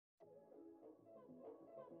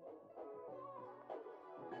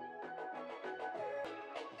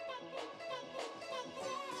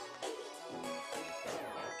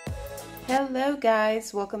Hello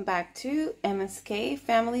guys, welcome back to MSK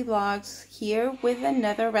Family Vlogs, here with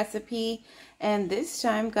another recipe, and this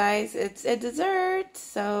time guys it's a dessert,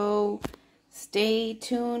 so stay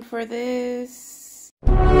tuned for this.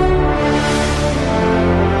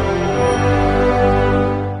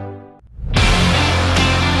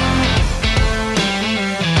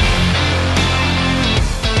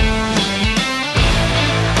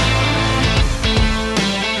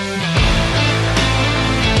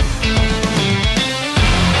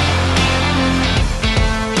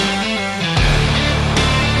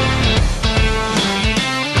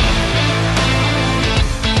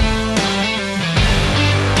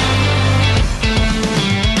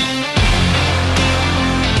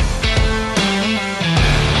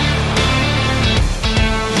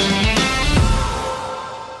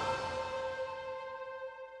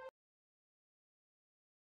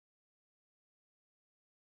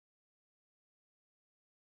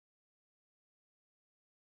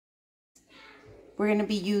 We're going to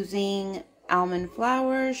be using almond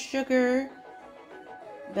flour, sugar,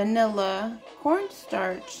 vanilla,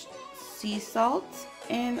 cornstarch, sea salt,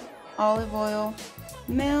 and olive oil,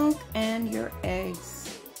 milk, and your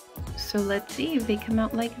eggs. So let's see if they come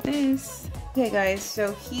out like this. Okay guys,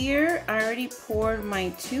 so here I already poured my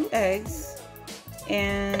 2 eggs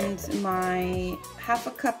and my half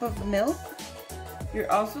a cup of milk.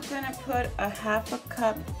 You're also going to put a half a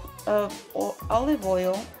cup of olive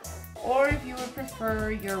oil, or if you would prefer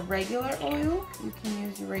your regular oil, you can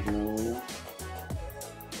use your regular oil.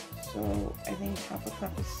 So I think half a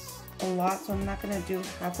cup is a lot, so I'm not going to do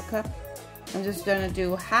half a cup. I'm just going to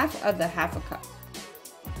do half of the half a cup.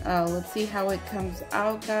 Let's see how it comes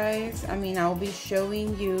out, guys. I'll be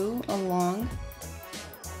showing you along.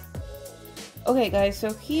 Okay guys,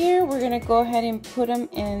 so here we're going to go ahead and put them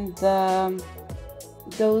in the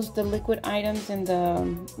liquid items in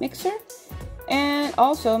the mixer. And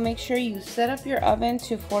also make sure you set up your oven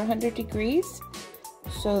to 400 degrees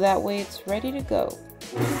so that way it's ready to go.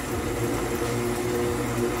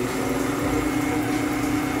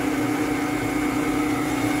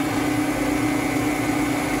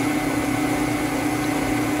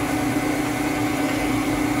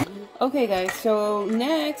 Okay guys, so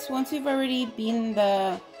next, once you've already beaten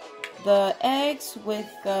the eggs with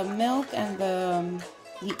the milk and the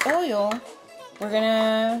oil, we're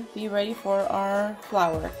gonna be ready for our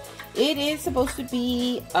flour. It is supposed to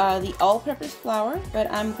be the all-purpose flour, but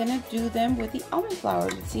I'm gonna do them with the almond flour.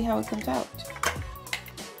 Let's see how it comes out.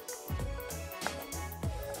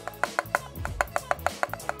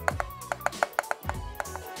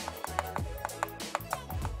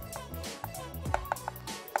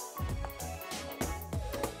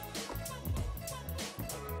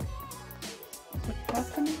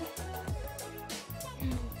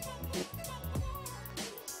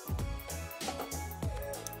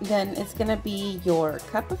 Then it's gonna be your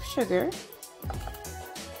cup of sugar,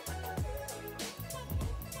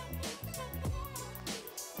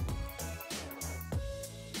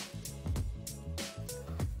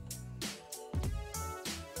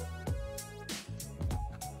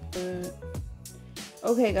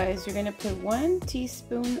 okay guys, you're gonna put 1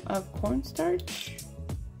 teaspoon of cornstarch.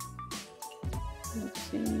 Let's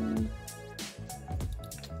see,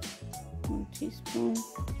 1 teaspoon.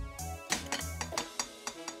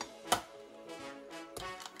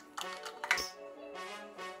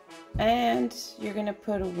 And you're gonna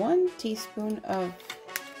put 1 teaspoon of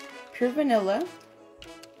pure vanilla.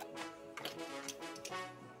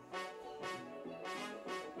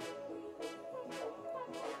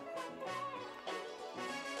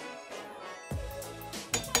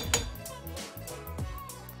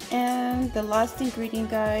 And the last ingredient,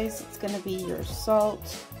 guys, it's gonna be your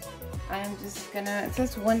salt. I'm just gonna, it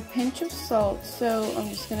says 1 pinch of salt, so I'm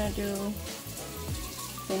just gonna do,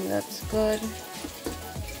 I think that's good.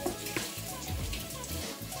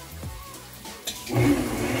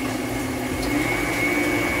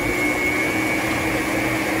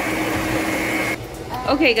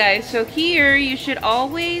 Okay guys, so here you should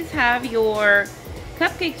always have your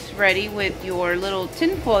cupcakes ready with your little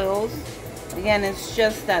tin foils. Again, it's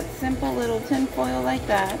just that simple little tin foil like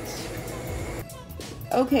that.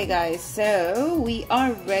 Okay guys, so we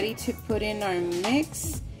are ready to put in our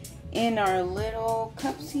mix in our little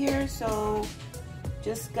cups here. So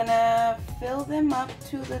just gonna fill them up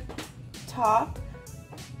to the top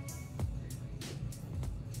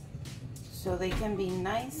so they can be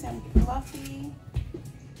nice and fluffy.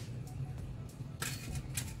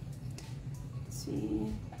 Let's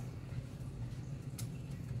see.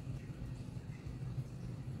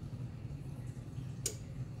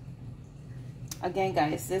 again,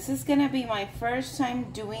 guys, this is gonna be my first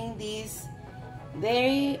time doing these.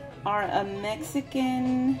 They are a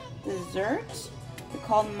Mexican dessert. They're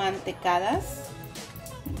called Mantecadas,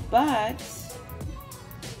 but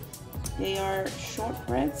they are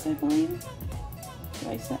shortbreads, I believe.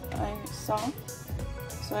 I saw.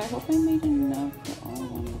 So I hope I made enough for all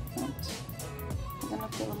of them. I'm gonna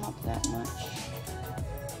fill them up that much.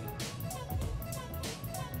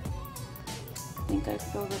 I think I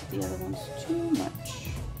filled up the other ones too much.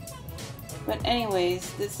 But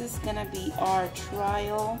anyways, this is gonna be our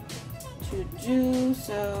trial to do.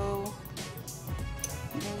 So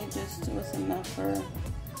I think it just was enough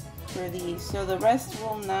for these. So the rest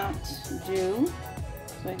will not do.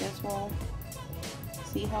 So I guess we'll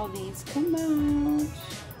see how these come out.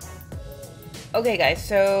 Okay guys,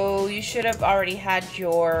 so you should have already had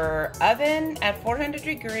your oven at 400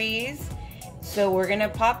 degrees. So we're gonna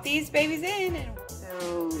pop these babies in.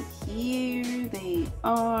 So here they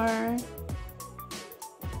are.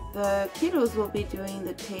 The kiddos will be doing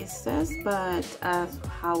the taste test, but as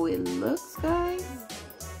how it looks, guys,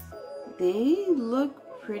 they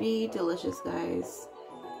look pretty delicious, guys,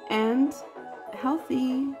 and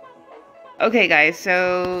healthy. Okay guys,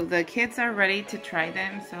 so the kids are ready to try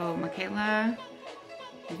them. So Michaela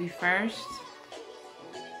will be first.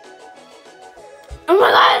 Oh my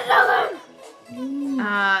god, it's so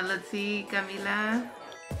good! Let's see, Camila.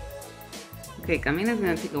 Okay, Camila's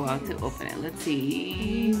gonna take a while to open it. Let's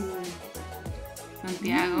see.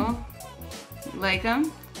 Santiago. You like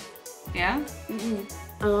them? Yeah?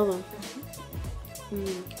 I love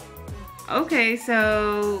them. Okay,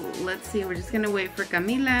 so let's see. We're just gonna wait for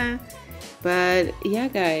Camila. But yeah,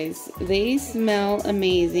 guys, they smell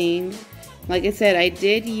amazing. Like I said, I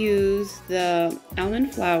did use the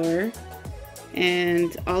almond flour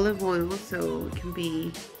and olive oil, so it can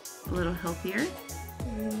be a little healthier.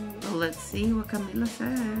 Well, let's see what Camila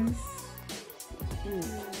says.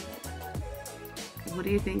 What do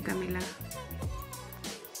you think, Camila?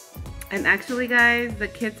 And actually, guys, the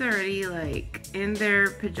kids are already like in their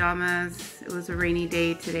pajamas. It was a rainy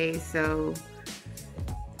day today, so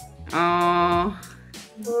oh,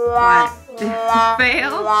 what?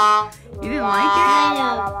 Fail? You didn't like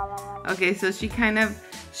it? Okay, so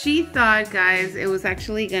she thought, guys, it was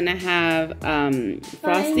actually gonna have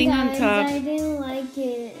frosting on top. I didn't like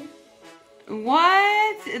it.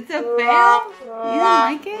 What? It's a fail? You didn't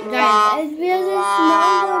like it? Guys, it's because it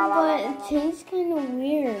smells good, but it tastes kind of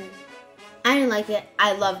weird. I didn't like it.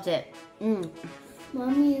 I loved it.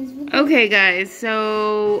 Mommy is with Okay, guys,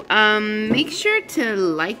 so make sure to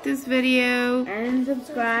like this video and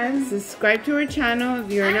subscribe. Subscribe to our channel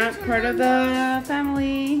if you're not part of the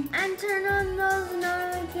family. And turn on those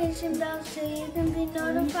notification bells so you can be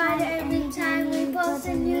notified every time we post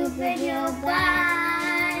a new video.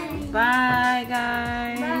 Bye. Bye,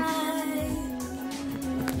 guys.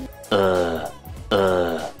 Bye.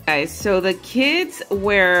 Guys, so the kids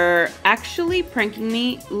were actually pranking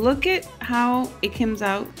me. Look at how it comes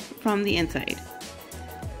out from the inside.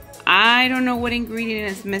 I don't know what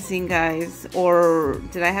ingredient is missing, guys, or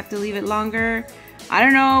did I have to leave it longer? I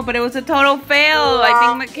don't know, but it was a total fail. I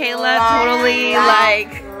think Michaela totally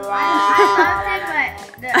like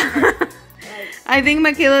I think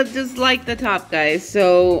Michaela just liked the top, guys.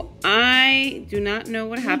 So I do not know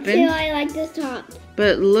what happened. Me too, I like this top.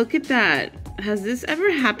 But look at that. Has this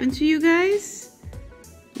ever happened to you guys?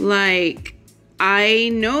 Like, I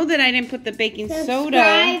know that I didn't put the baking soda.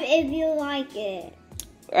 Subscribe if you like it.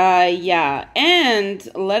 Yeah. And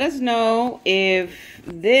let us know if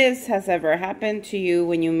this has ever happened to you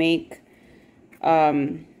when you make,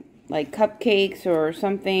 like cupcakes or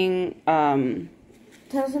something.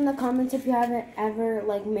 Tell us in the comments if you haven't ever,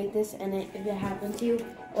 like, made this and if it happened to you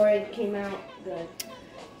or it came out good.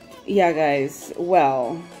 Yeah, guys.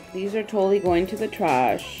 Well, these are totally going to the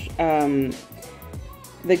trash. The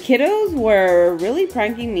kiddos were really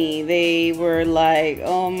pranking me. They were like,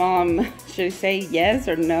 oh, Mom, should I say yes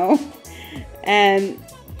or no? And,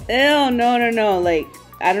 oh, no. Like,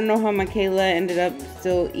 I don't know how Michaela ended up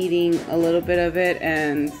still eating a little bit of it.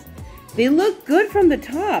 And they look good from the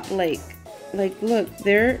top. Like look,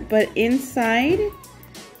 but inside,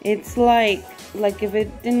 it's like if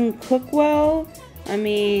it didn't cook well. I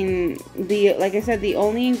mean, like I said, the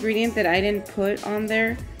only ingredient that I didn't put on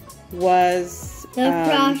there was the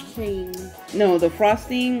frosting. No, the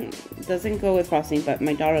frosting doesn't go with frosting, but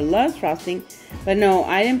my daughter loves frosting. But no,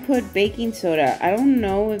 I didn't put baking soda. I don't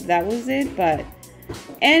know if that was it, but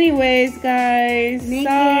anyways, guys,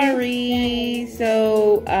 sorry.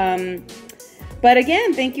 So, but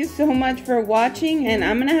again, thank you so much for watching, and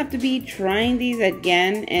I'm gonna have to be trying these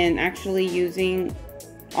again and actually using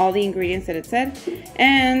all the ingredients that it said,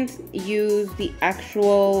 and use the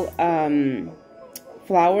actual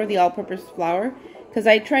flour, the all-purpose flour, because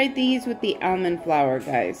I tried these with the almond flour,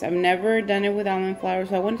 guys. I've never done it with almond flour,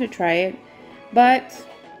 so I wanted to try it, but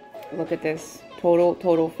look at this,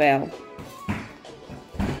 total fail.